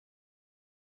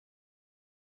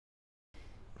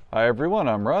Hi everyone,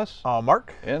 I'm Russ,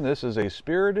 Mark, and this is a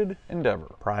spirited endeavor.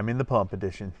 priming the pump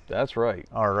edition. That's right.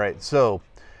 All right, so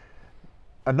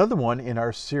another one in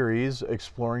our series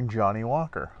exploring Johnnie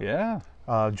Walker. Yeah,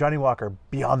 Johnnie Walker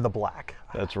Beyond the Black.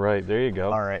 that's right. There you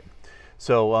go. All right,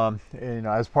 so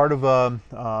as part of a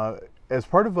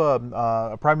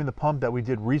priming the pump that we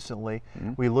did recently,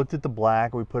 we looked at the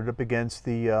black. We put it up against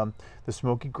the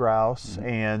smoky grouse,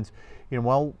 and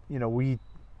we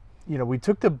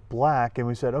took the black and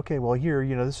we said, okay, well here,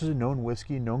 this is a known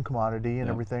whiskey, known commodity and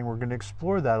everything. We're going to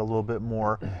explore that a little bit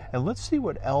more, and let's see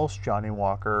what else Johnnie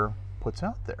Walker puts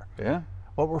out there. Yeah.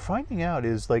 What we're finding out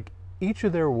is like each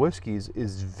of their whiskeys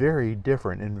is very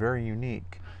different and very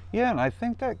unique. Yeah, and I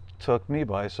think that took me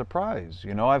by surprise.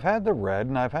 I've had the red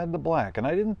and I've had the black, and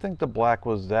I didn't think the black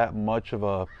was that much of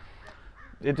a...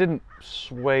 It didn't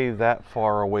sway that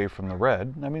far away from the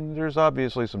red. I mean, there's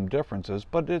obviously some differences,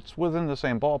 but it's within the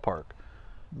same ballpark.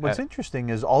 What's interesting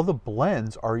is all the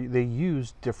blends they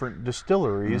use different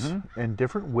distilleries and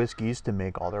different whiskeys to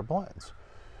make all their blends.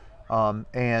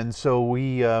 And so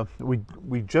we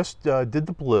just did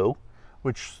the blue,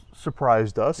 which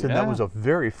surprised us, and that was a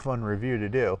very fun review to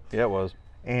do. Yeah, it was.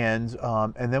 And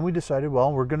then we decided,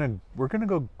 well, we're gonna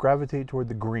go gravitate toward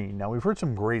the green. Now we've heard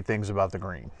some great things about the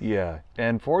green. Yeah,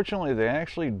 and fortunately they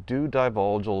actually do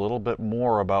divulge a little bit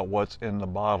more about what's in the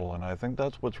bottle, and I think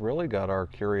that's what's really got our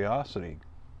curiosity.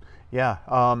 Yeah,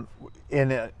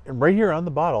 and right here on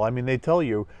the bottle, I mean, they tell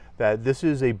you that this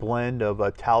is a blend of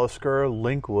Talisker,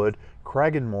 Linkwood,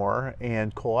 Cragganmore,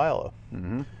 and Coal Isla.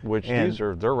 Which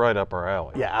they're right up our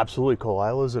alley. Yeah, absolutely. Coal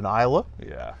Isla is an Isla.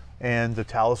 Yeah. And the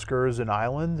Talisker is an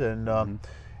island, and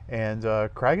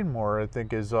Cragganmore, I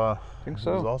think, is I think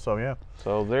so. is also, yeah.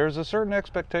 So there's a certain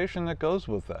expectation that goes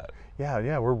with that.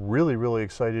 Yeah, we're really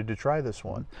excited to try this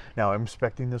one. Now, I'm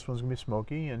expecting this one's gonna be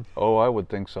smoky and... Oh, I would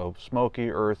think so.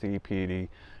 Smoky, earthy, peaty.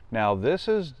 Now there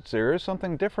is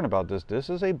something different about this.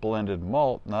 This is a blended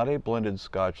malt, not a blended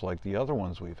Scotch like the other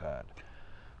ones we've had.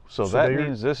 So that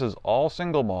means this is all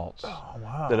single malts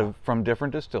that have from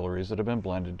different distilleries that have been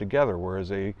blended together,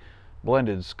 whereas a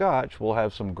blended Scotch will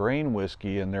have some grain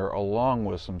whiskey in there along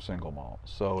with some single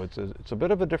malts. So it's a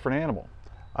bit of a different animal.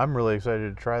 I'm really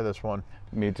excited to try this one.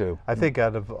 Me too. I think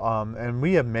out of, and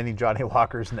we have many Johnnie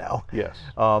Walkers now. Yes.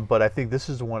 But I think this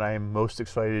is the one I am most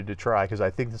excited to try because I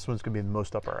think this one's going to be the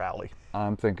most up our alley.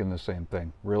 I'm thinking the same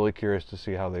thing. Really curious to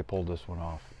see how they pulled this one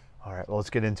off. All right, well, let's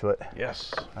get into it.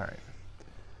 Yes. All right.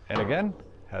 And again,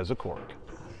 has a cork.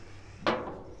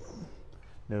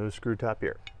 No screw top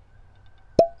here.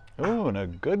 Oh, and a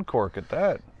good cork at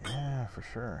that. Yeah, for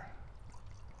sure.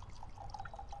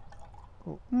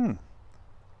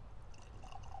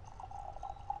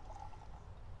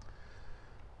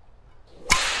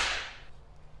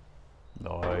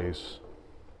 Nice.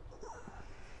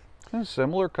 A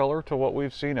similar color to what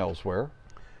we've seen elsewhere.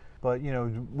 But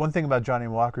one thing about Johnnie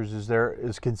Walkers is there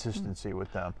is consistency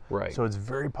with them. Right. So it's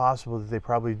very possible that they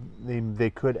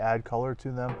could add color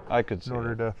to them. I could see in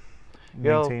order it. to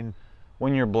maintain.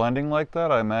 When you're blending like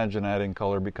that, I imagine adding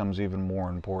color becomes even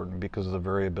more important because of the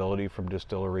variability from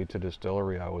distillery to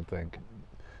distillery, I would think.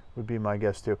 Would be my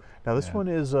guess too. Now this one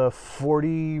is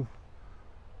 43%.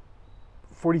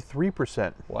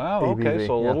 Wow. ABV. Okay,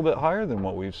 so a little bit higher than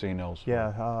what we've seen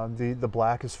elsewhere. Yeah. The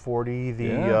black is 40.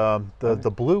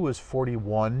 The blue is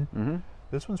 41.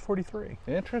 This one's 43.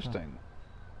 Interesting.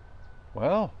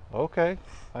 Well, okay.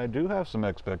 I do have some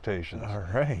expectations. All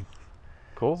right.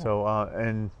 Cool. So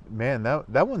and man,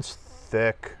 that one's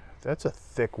thick. That's a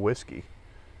thick whiskey.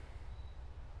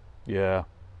 Yeah.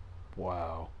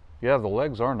 Wow. Yeah, the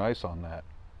legs are nice on that.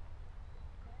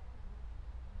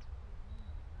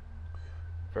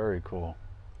 Very cool.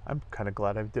 I'm kind of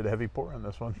glad I did a heavy pour on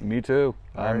this one. Me too.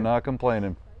 I'm not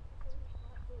complaining.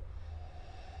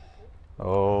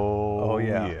 Oh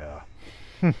yeah.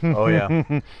 Oh yeah.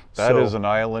 That is an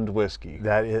island whiskey.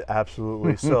 That is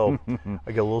absolutely so.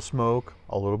 I get a little smoke,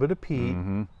 a little bit of peat.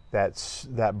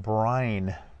 That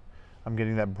brine. I'm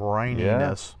getting that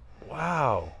brininess. Yeah.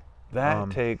 Wow.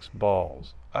 That takes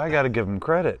balls. I got to give them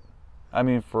credit. I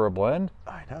mean, for a blend.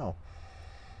 I know.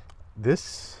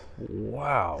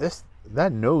 Wow.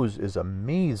 That nose is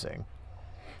amazing.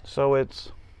 So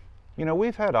it's,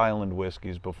 we've had island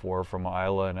whiskeys before from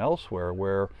Islay and elsewhere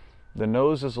where the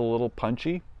nose is a little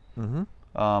punchy.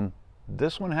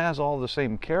 This one has all the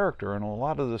same character and a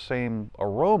lot of the same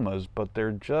aromas, but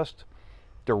they're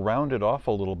rounded off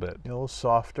a little bit. A little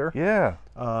softer. Yeah.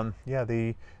 Yeah.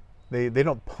 They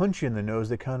don't punch you in the nose.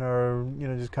 They kind of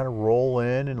just kind of roll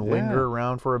in and linger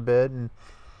around for a bit, and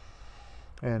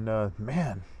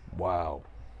man, wow,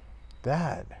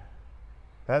 that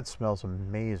smells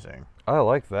amazing. I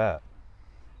like that.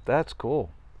 That's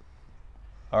cool.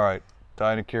 All right,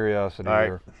 dying of curiosity All right.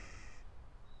 here.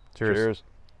 Cheers. Cheers.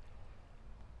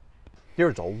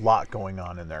 There's a lot going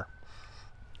on in there.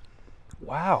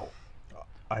 Wow.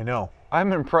 I know.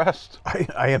 I'm impressed.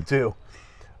 I am too.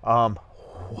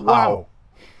 Wow.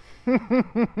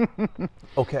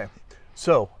 Okay,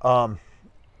 so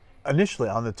initially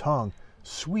on the tongue,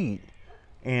 sweet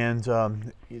and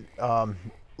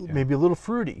maybe a little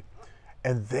fruity,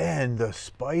 and then the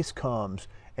spice comes,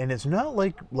 and it's not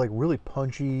like really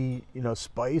punchy,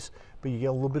 spice, but you get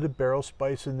a little bit of barrel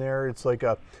spice in there. It's like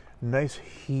a nice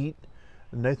heat,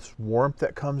 a nice warmth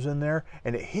that comes in there,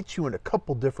 and it hits you in a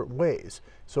couple different ways.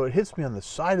 So it hits me on the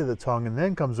side of the tongue and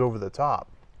then comes over the top.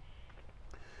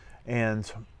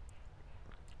 And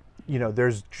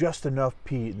there's just enough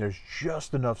peat and there's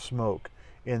just enough smoke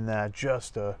in that.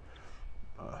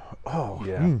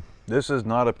 Yeah. This is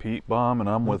not a peat bomb, and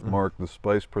I'm with Mark. The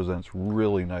spice presents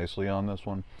really nicely on this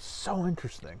one. So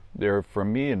interesting. For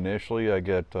me, initially, I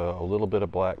get a little bit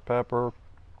of black pepper,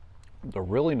 the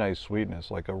really nice sweetness,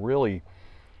 like a really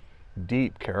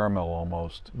deep caramel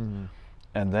almost.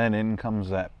 And then in comes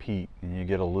that peat, and you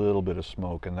get a little bit of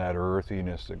smoke and that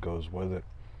earthiness that goes with it.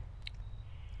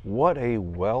 What a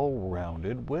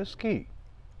well-rounded whiskey.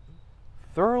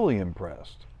 Thoroughly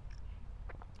impressed.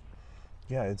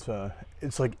 Yeah,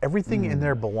 it's like everything in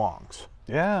there belongs.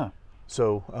 Yeah.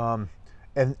 So,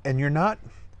 and you're not,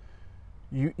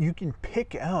 you can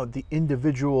pick out the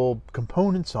individual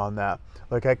components on that.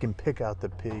 Like I can pick out the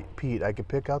peat, I can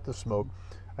pick out the smoke,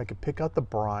 I can pick out the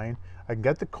brine, I can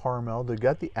get the caramel, I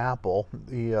got the apple,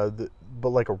 but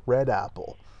like a red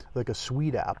apple, like a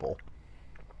sweet apple.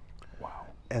 Wow.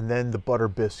 And then the butter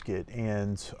biscuit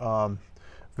and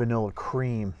vanilla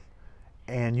cream,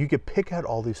 and you could pick out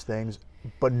all these things,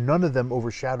 but none of them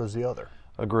overshadows the other.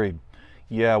 Agreed.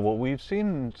 Yeah, what we've seen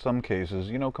in some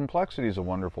cases, complexity is a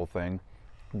wonderful thing,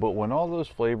 but when all those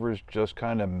flavors just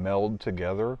kind of meld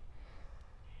together,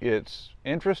 it's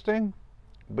interesting,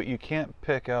 but you can't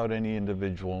pick out any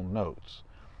individual notes.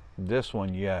 This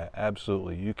one, yeah,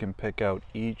 absolutely. You can pick out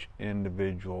each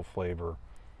individual flavor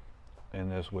in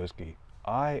this whiskey.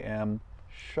 I am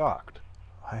shocked.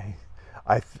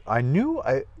 I knew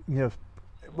I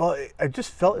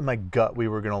just felt in my gut we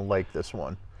were going to like this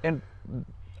one. And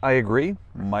I agree.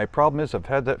 My problem is I've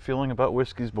had that feeling about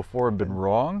whiskeys before and been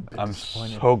wrong. I'm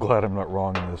so glad I'm not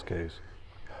wrong in this case.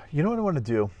 You know what I want to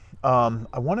do?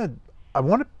 I want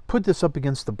to put this up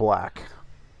against the black.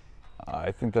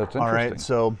 I think that's interesting. All right,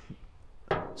 so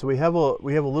we have a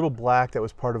little black that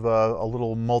was part of a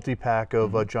little multi-pack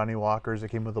of Johnnie Walkers that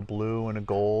came with a blue and a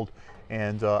gold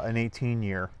and an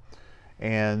 18-year.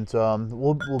 And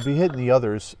we'll be hitting the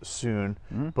others soon,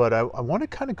 but I want to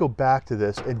kind of go back to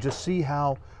this and just see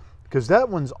how, because that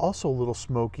one's also a little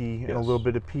smoky and a little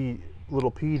bit of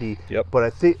little peaty. Yep.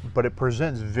 But it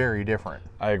presents very different.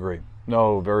 I agree.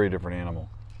 No, very different animal.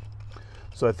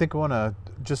 So I think I want to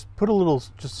just put a little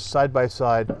just side by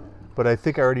side, but I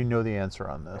think I already know the answer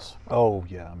on this. Oh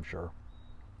yeah, I'm sure.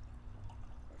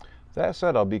 That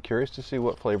said, I'll be curious to see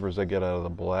what flavors I get out of the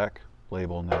black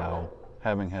label now,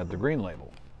 having had the green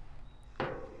label,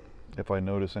 if I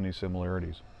notice any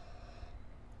similarities.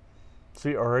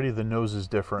 See, already the nose is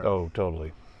different. Oh,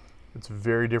 totally. It's a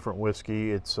very different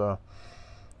whiskey.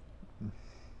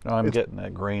 I'm getting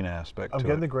that grain aspect. I'm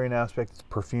getting the grain aspect. It's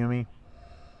perfumey.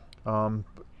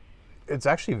 It's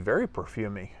actually very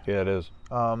perfumey. Yeah, it is.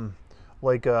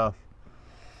 Like what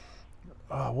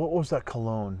was that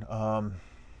cologne?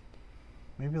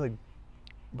 Maybe like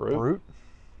Brute?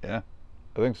 Yeah,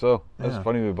 I think so. That's Yeah.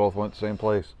 funny. We both went the same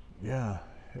place. Yeah,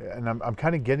 and I'm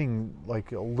kind of getting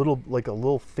like a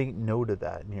little faint note of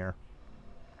that in here.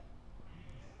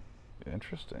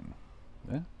 Interesting.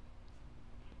 Yeah.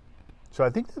 So I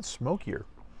think that's smokier.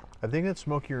 I think that's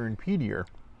smokier and peatier.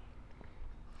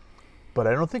 But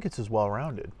I don't think it's as well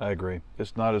rounded. I agree.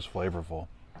 It's not as flavorful.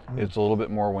 It's a little bit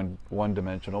more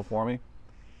one-dimensional for me.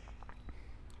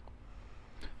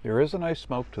 There is a nice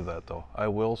smoke to that, though. I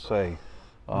will say,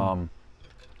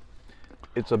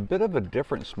 it's a bit of a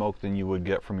different smoke than you would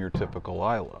get from your typical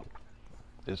Isla.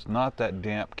 It's not that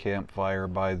damp campfire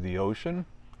by the ocean.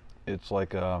 It's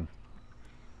like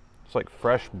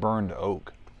fresh burned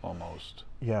oak almost.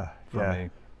 Yeah, for me.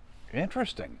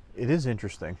 Interesting. It is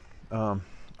interesting.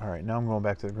 All right, now I'm going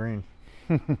back to the green.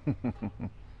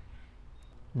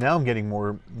 Now I'm getting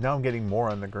more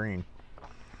on the green.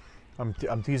 I'm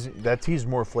teasing that teased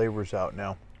more flavors out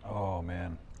now. Oh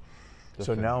man.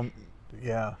 So now,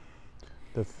 yeah,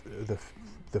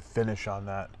 the finish on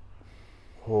that.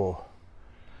 Oh,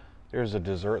 there's a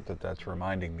dessert that's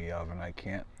reminding me of, and I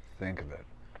can't think of it.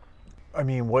 I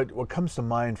mean, what comes to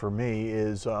mind for me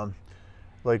is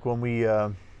like when we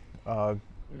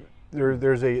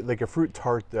there's a like a fruit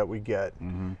tart that we get,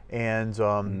 and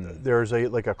there's a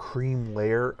like a cream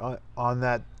layer on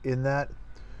that in that.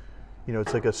 You know,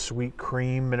 it's like a sweet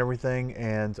cream and everything,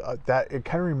 and that it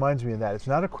kind of reminds me of that. It's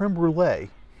not a creme brulee.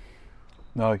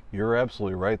 No, you're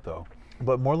absolutely right though.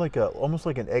 But more like almost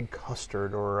like an egg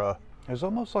custard or there's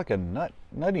almost like a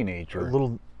nutty nature. a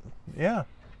little, yeah.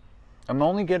 I'm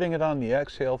only getting it on the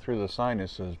exhale through the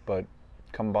sinuses, but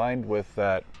combined with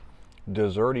that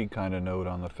desserty kind of note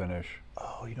on the finish.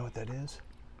 Oh, you know what that is?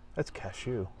 That's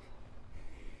cashew.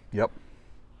 Yep.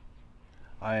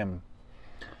 I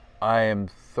am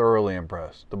thoroughly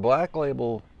impressed. The Black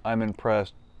Label, I'm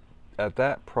impressed at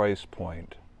that price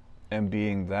point and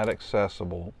being that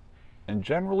accessible and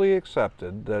generally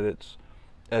accepted that it's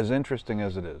as interesting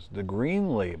as it is. The Green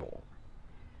Label,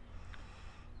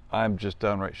 I'm just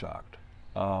downright shocked.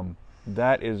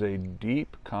 That is a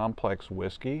deep, complex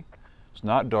whiskey. It's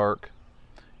not dark.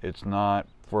 It's not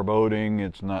foreboding.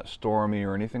 It's not stormy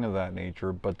or anything of that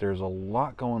nature, but there's a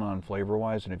lot going on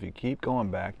flavor-wise, and if you keep going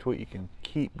back to it, you can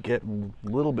keep getting a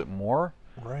little bit more.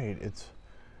 Right. It's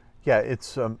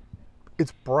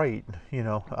bright, you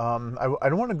know. I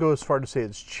don't want to go as far to say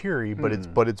it's cheery, but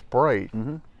it's bright.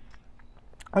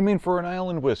 I mean, for an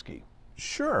island whiskey.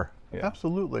 Sure. Yeah.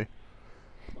 Absolutely.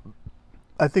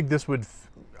 I think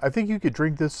you could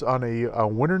drink this on a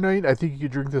winter night. I think you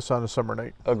could drink this on a summer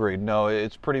night. Agreed. No,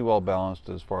 it's pretty well balanced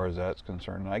as far as that's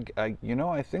concerned.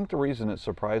 I think the reason it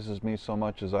surprises me so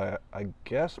much is I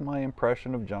guess my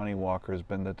impression of Johnnie Walker has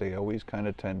been that they always kind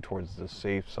of tend towards the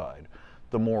safe side,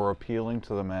 the more appealing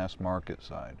to the mass market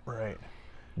side. Right.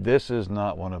 This is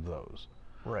not one of those.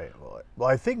 Right. Well,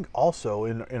 I think also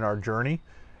in our journey,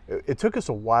 it took us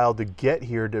a while to get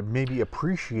here to maybe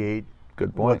appreciate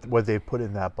Good point. What they put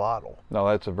in that bottle. No,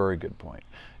 that's a very good point.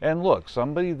 And look,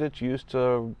 somebody that's used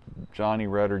to Johnny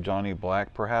Red or Johnny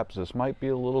Black, perhaps this might be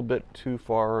a little bit too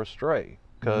far astray,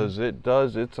 because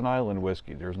it's an island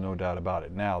whiskey. There's no doubt about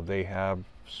it. Now, they have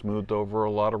smoothed over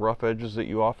a lot of rough edges that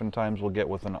you oftentimes will get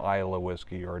with an Isla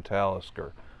whiskey or a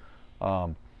Talisker.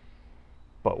 But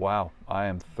wow, I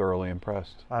am thoroughly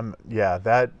impressed.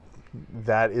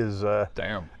 That is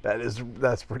Damn.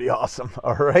 That's pretty awesome.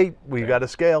 All right, we got a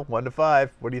scale 1 to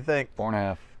 5. What do you think?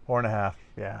 4.5. 4.5.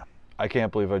 Yeah. I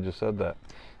can't believe I just said that.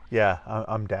 Yeah,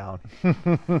 I'm down.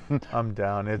 I'm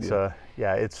down. It's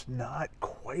it's not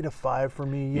quite a 5 for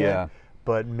me yet. Yeah.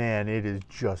 But man, it is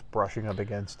just brushing up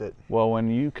against it. Well, when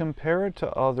you compare it to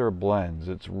other blends,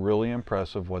 it's really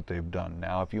impressive what they've done.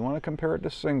 Now, if you want to compare it to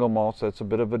single malts, that's a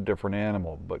bit of a different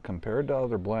animal. But compared to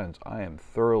other blends, I am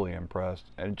thoroughly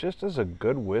impressed. And just as a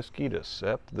good whiskey to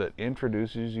sip that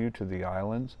introduces you to the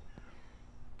islands,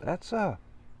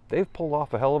 they've pulled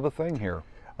off a hell of a thing here.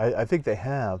 I think they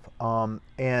have.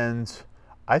 And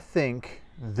I think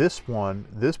this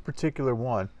particular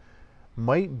one,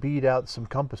 might beat out some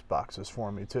Compass boxes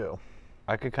for me too.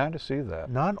 I could kind of see that.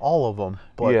 Not all of them,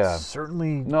 but Yeah.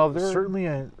 certainly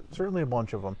a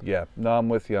bunch of them. Yeah, no, I'm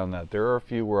with you on that. There are a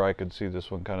few where I could see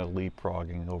this one kind of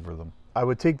leapfrogging over them. I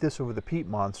would take this over the Peat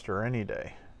Monster any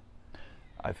day.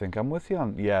 I think I'm with you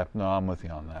on. Yeah, no, I'm with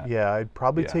you on that. Yeah, I'd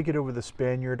probably take it over the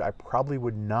Spaniard. I probably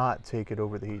would not take it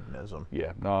over the Hedonism.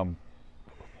 Yeah, no, I'm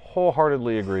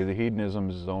wholeheartedly agree. The hedonism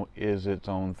is its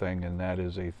own thing, and that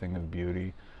is a thing of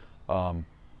beauty.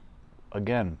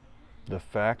 Again, the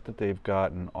fact that they've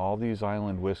gotten all these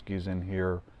island whiskeys in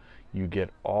here, you get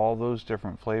all those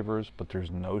different flavors, but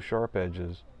there's no sharp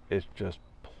edges. It's just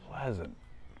pleasant.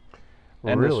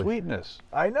 And Really? the sweetness.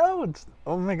 I know. It's,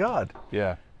 oh my God.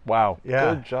 Yeah. Wow.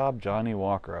 Yeah. Good job, Johnnie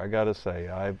Walker. I gotta say,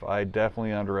 I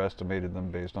definitely underestimated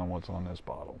them based on what's on this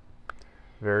bottle.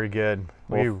 Very good.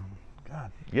 Well,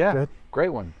 yeah, good.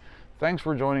 Great one. Thanks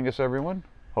for joining us, everyone.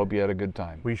 Hope you had a good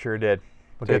time. We sure did.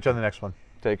 We'll Take catch you on the next one.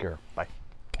 Take care. Bye.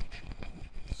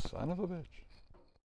 Son of a bitch.